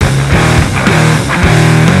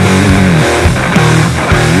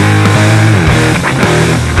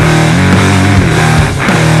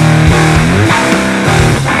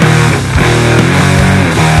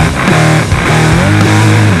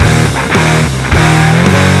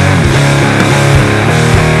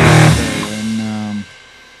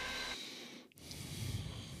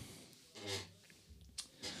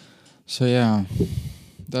So yeah,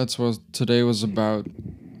 that's what today was about.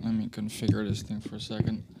 Let me configure this thing for a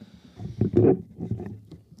second.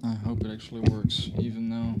 I hope it actually works,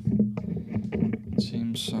 even though it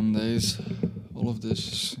seems some days all of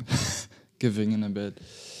this is giving in a bit.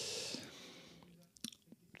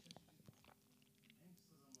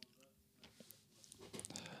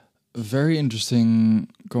 A very interesting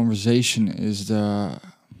conversation is the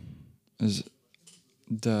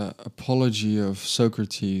apology of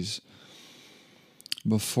Socrates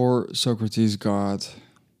before Socrates got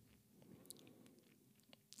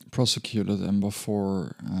prosecuted and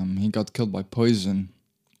before he got killed by poison.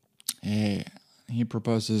 He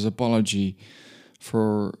proposed his apology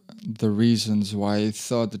for the reasons why he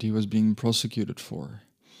thought that he was being prosecuted for.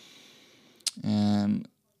 And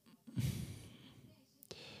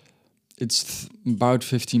it's about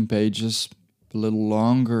 15 pages, a little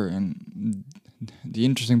longer, and the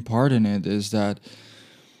interesting part in it is that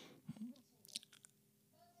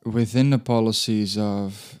within the policies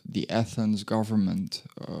of the Athens government,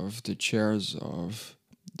 of the chairs of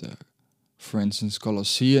the, for instance,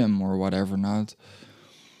 Colosseum or whatever not,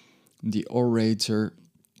 the orator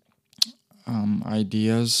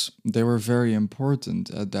ideas, they were very important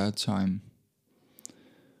at that time.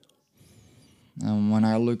 And when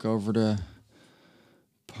I look over the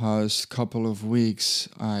past couple of weeks,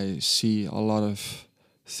 I see a lot of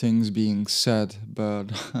things being said, but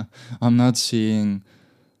I'm not seeing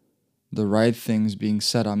the right things being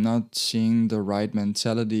said. I'm not seeing the right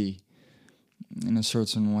mentality in a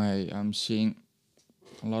certain way. I'm seeing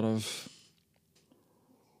a lot of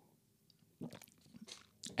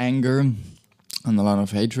anger and a lot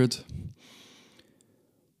of hatred,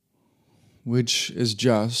 which is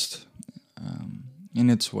just in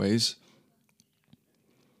its ways.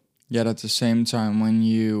 Yet at the same time, when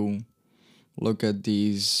you look at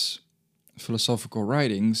these philosophical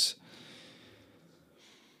writings,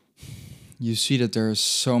 you see that there is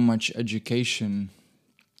so much education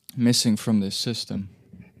missing from this system.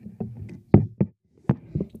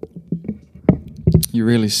 You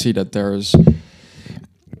really see that there is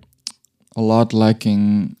a lot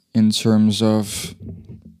lacking in terms of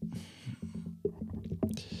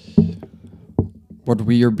what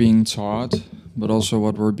we are being taught, but also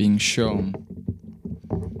what we're being shown.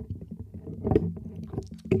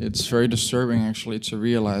 It's very disturbing actually to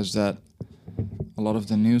realize that a lot of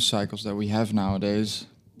the news cycles that we have nowadays,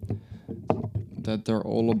 that they're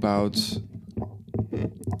all about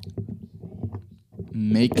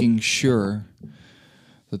making sure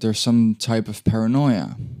that there's some type of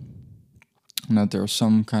paranoia and that there's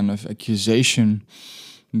some kind of accusation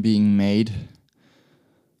being made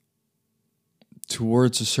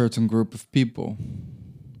towards a certain group of people.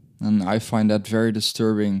 And I find that very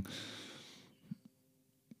disturbing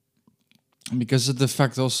because of the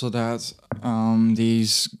fact also that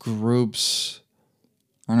these groups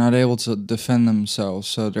are not able to defend themselves.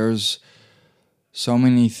 So there's so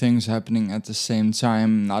many things happening at the same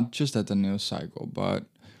time, not just at the news cycle, but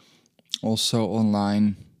also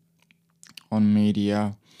online, on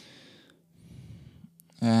media.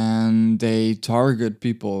 And they target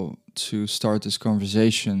people to start this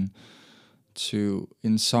conversation, to,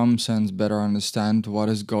 in some sense, better understand what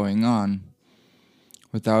is going on,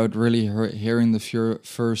 without really hearing the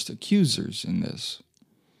first accusers in this.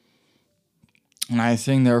 And I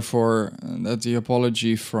think, therefore, that the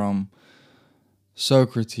apology from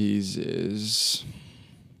Socrates is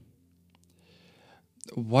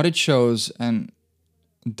what it shows, and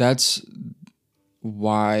that's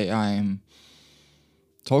why I'm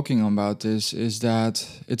talking about this, is that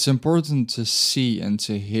it's important to see and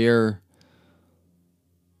to hear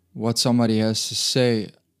what somebody has to say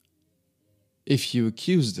if you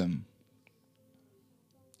accuse them.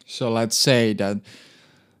 So let's say that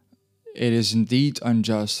it is indeed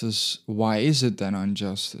injustice. Why is it then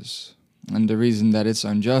injustice? And the reason that it's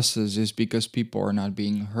injustice is because people are not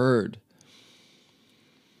being heard.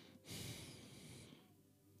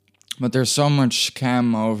 But there's so much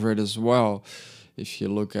scam over it as well. If you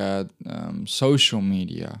look at social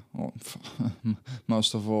media, well,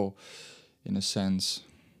 most of all, in a sense,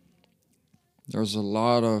 there's a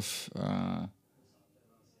lot of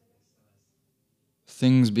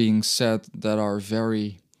things being said that are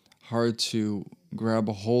very hard to grab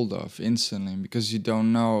a hold of instantly because you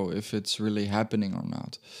don't know if it's really happening or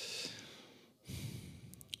not.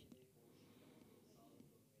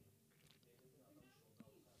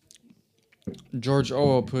 George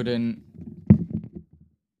Orwell put in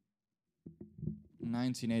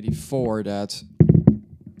 1984 that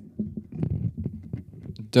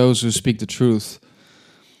those who speak the truth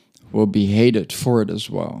will be hated for it as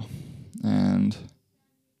well. And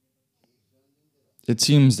it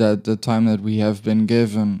seems that the time that we have been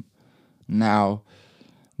given now,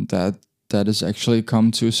 that that has actually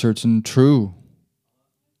come to a certain truism.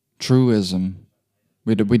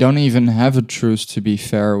 We don't even have a truce, to be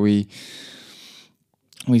fair. We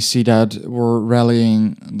see that we're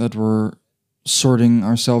rallying, that we're sorting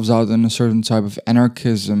ourselves out in a certain type of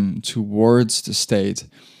anarchism towards the state,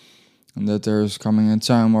 and that there's coming a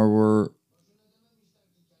time where we're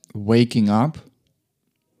waking up.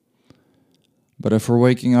 But if we're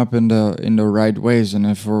waking up in the right ways, and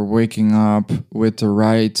if we're waking up with the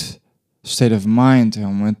right state of mind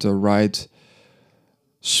and with the right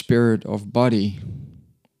spirit of body,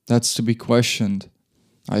 that's to be questioned,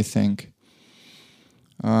 I think.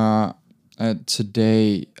 Uh,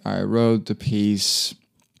 Today, I wrote the piece,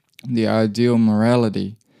 The Ideal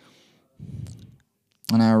Morality.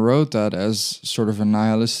 And I wrote that as sort of a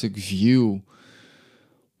nihilistic view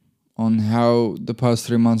on how the past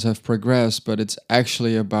 3 months have progressed, but it's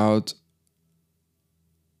actually about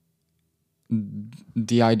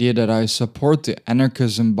the idea that I support the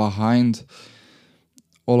anarchism behind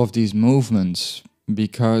all of these movements,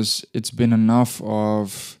 because it's been enough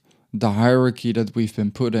of the hierarchy that we've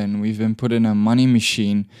been put in. We've been put in a money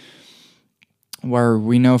machine where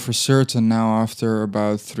we know for certain now, after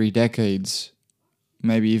about 3 decades,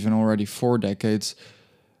 maybe even already 4 decades,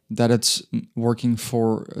 that it's working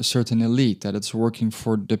for a certain elite, that it's working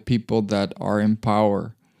for the people that are in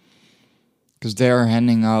power. Because they are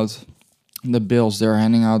handing out the bills, they're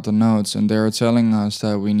handing out the notes, and they're telling us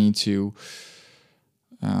that we need to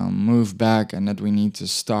move back, and that we need to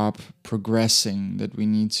stop progressing, that we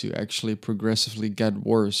need to actually progressively get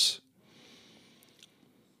worse.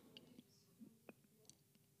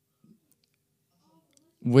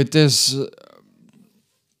 With this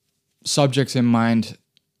subject in mind,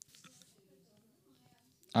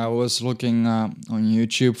 I was looking on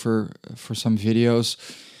YouTube for some videos,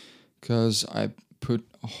 because I put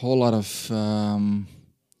a whole lot of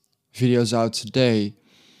videos out today,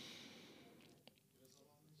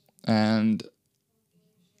 and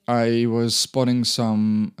I was spotting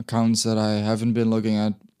some accounts that I haven't been looking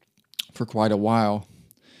at for quite a while.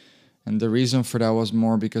 And the reason for that was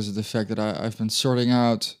more because of the fact that I've been sorting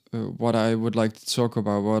out what I would like to talk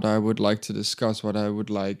about, what I would like to discuss, what I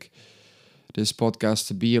would like this podcast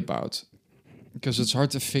to be about. Because it's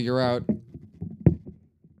hard to figure out,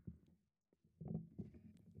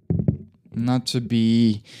 not to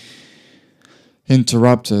be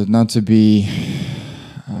interrupted, not to be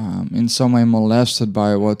in some way molested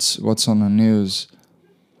by what's on the news.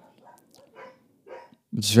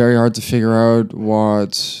 It's very hard to figure out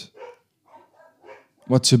what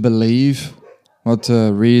to believe, what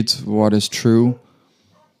to read, what is true,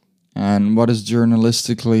 and what is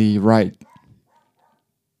journalistically right.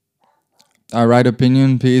 I write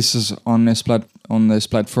opinion pieces on this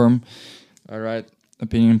platform. I write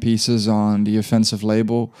opinion pieces on the offensive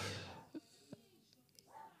label,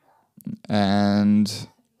 and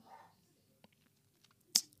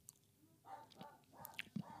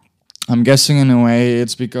I'm guessing in a way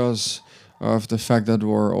it's because of the fact that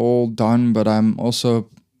we're all done, but I'm also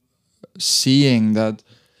seeing that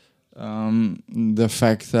the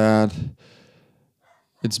fact that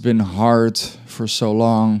it's been hard for so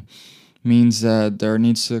long means that there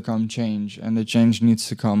needs to come change, and the change needs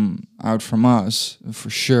to come out from us, for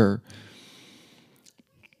sure.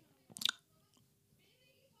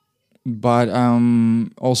 But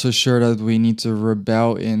I'm also sure that we need to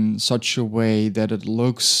rebel in such a way that it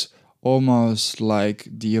looks almost like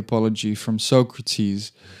the apology from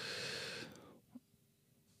Socrates.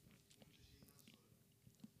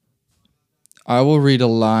 I will read a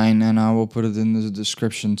line and I will put it in the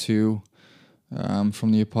description too,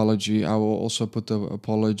 from the apology. I will also put the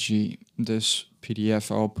apology, this PDF,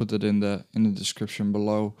 I'll put it in the description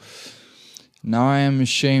below. Now I am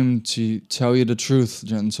ashamed to tell you the truth,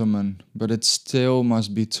 gentlemen, but it still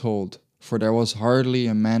must be told, for there was hardly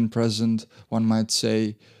a man present, one might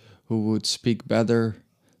say, who would speak better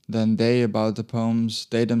than they about the poems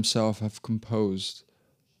they themselves have composed.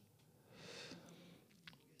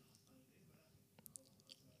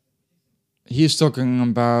 He's talking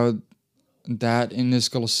about that in this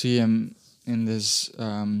Colosseum, in this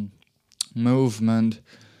movement,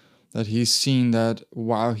 that he's seen that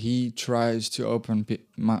while he tries to open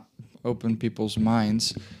people's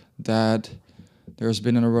minds, that there's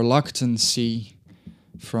been a reluctancy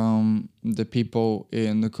from the people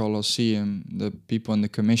in the Colosseum, the people in the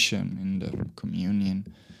commission, in the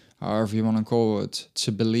communion, however you want to call it,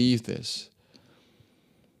 to believe this.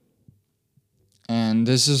 And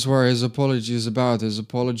this is where his apology is about. His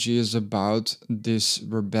apology is about this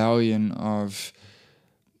rebellion of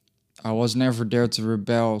I was never there to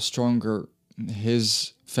rebel stronger.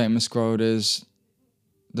 His famous quote is,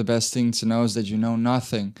 the best thing to know is that you know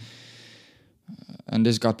nothing. And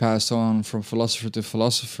this got passed on from philosopher to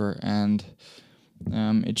philosopher, and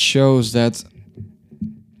it shows that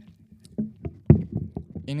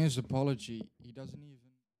in his apology, he doesn't even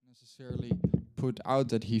necessarily put out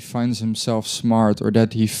that he finds himself smart or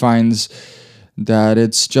that he finds that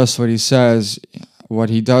it's just what he says. What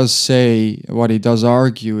he does say, what he does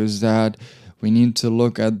argue is that we need to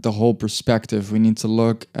look at the whole perspective. We need to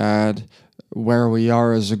look at where we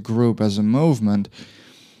are as a group, as a movement.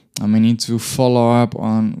 And we need to follow up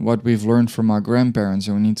on what we've learned from our grandparents,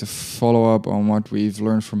 and we need to follow up on what we've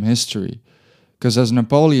learned from history. Because as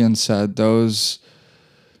Napoleon said, those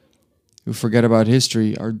who forget about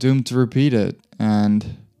history are doomed to repeat it.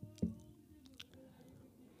 And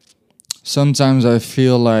sometimes I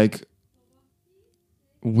feel like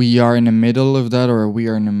we are in the middle of that, or we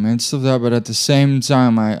are in the midst of that, but at the same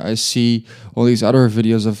time I see all these other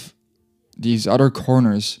videos of these other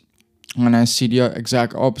corners, and I see the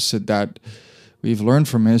exact opposite, that we've learned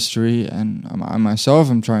from history, and I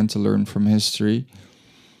myself am trying to learn from history,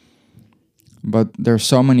 but there's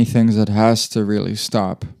so many things that has to really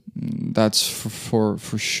stop. That's for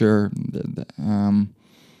sure.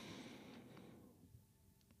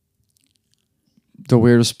 The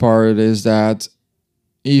weirdest part is that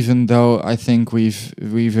even though I think we've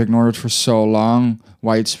ignored it for so long,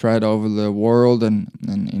 widespread over the world and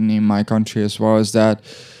in my country as well, is that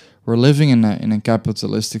we're living in a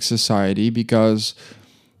capitalistic society because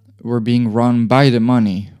we're being run by the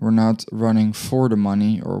money. We're not running for the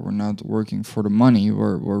money, or we're not working for the money.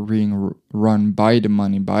 We're being run by the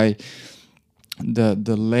money, by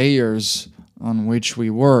the layers on which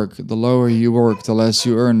we work. The lower you work, the less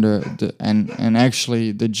you earn. And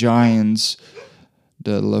actually the giants,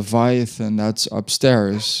 the Leviathan that's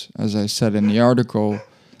upstairs, as I said in the article,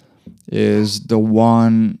 is the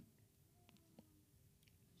one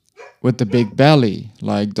with the big belly,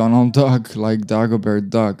 like Donald Duck, like Dagobert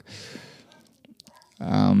Duck.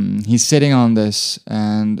 He's sitting on this,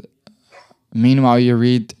 and meanwhile you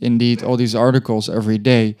read indeed all these articles every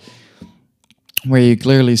day where you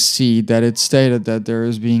clearly see that it's stated that there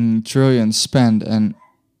is being trillions spent, and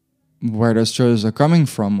where those trillions are coming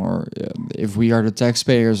from, or if we are the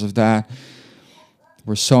taxpayers of that,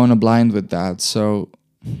 we're so in a blind with that. So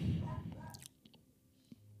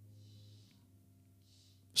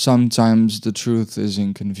sometimes the truth is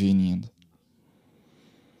inconvenient.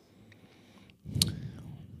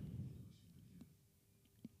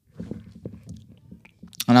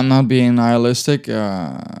 And I'm not being nihilistic.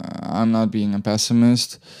 I'm not being a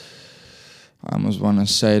pessimist. I almost want to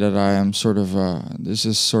say that I am sort of, this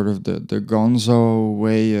is sort of the gonzo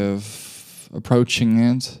way of approaching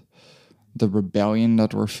it, the rebellion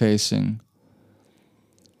that we're facing.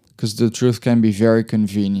 Because the truth can be very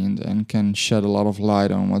convenient and can shed a lot of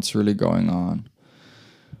light on what's really going on.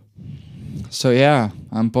 So yeah,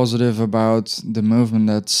 I'm positive about the movement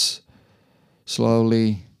that's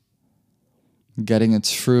slowly getting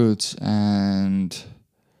its fruit, and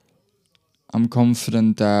I'm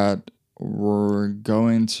confident that we're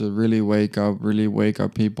going to really wake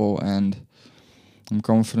up people, and I'm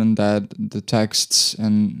confident that the texts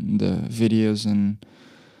and the videos and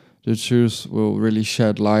the truth will really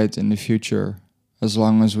shed light in the future, as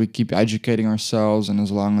long as we keep educating ourselves and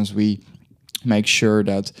as long as we make sure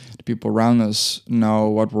that the people around us know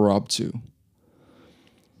what we're up to.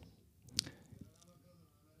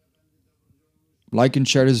 Like and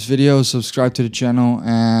share this video, subscribe to the channel,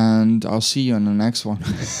 and I'll see you in the next one.